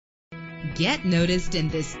Get noticed in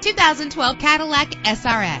this 2012 Cadillac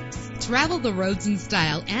SRX. Travel the roads in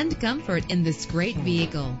style and comfort in this great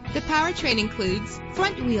vehicle. The powertrain includes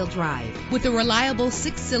front-wheel drive with a reliable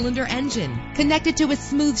 6-cylinder engine connected to a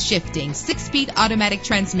smooth shifting 6-speed automatic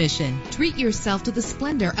transmission. Treat yourself to the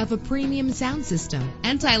splendor of a premium sound system.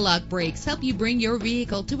 Anti-lock brakes help you bring your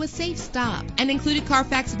vehicle to a safe stop. An included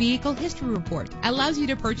Carfax Vehicle History Report allows you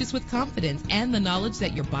to purchase with confidence and the knowledge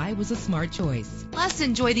that your buy was a smart choice. Plus,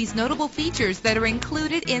 enjoy these notable features that are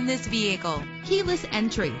included in this vehicle: keyless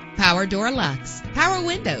entry, power door locks, power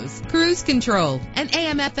windows, cruise control, an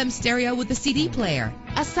AM/FM stereo with a CD player,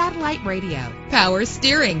 a satellite radio, power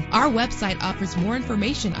steering. Our website offers more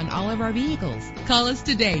information on all of our vehicles. Call us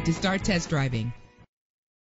today to start test driving.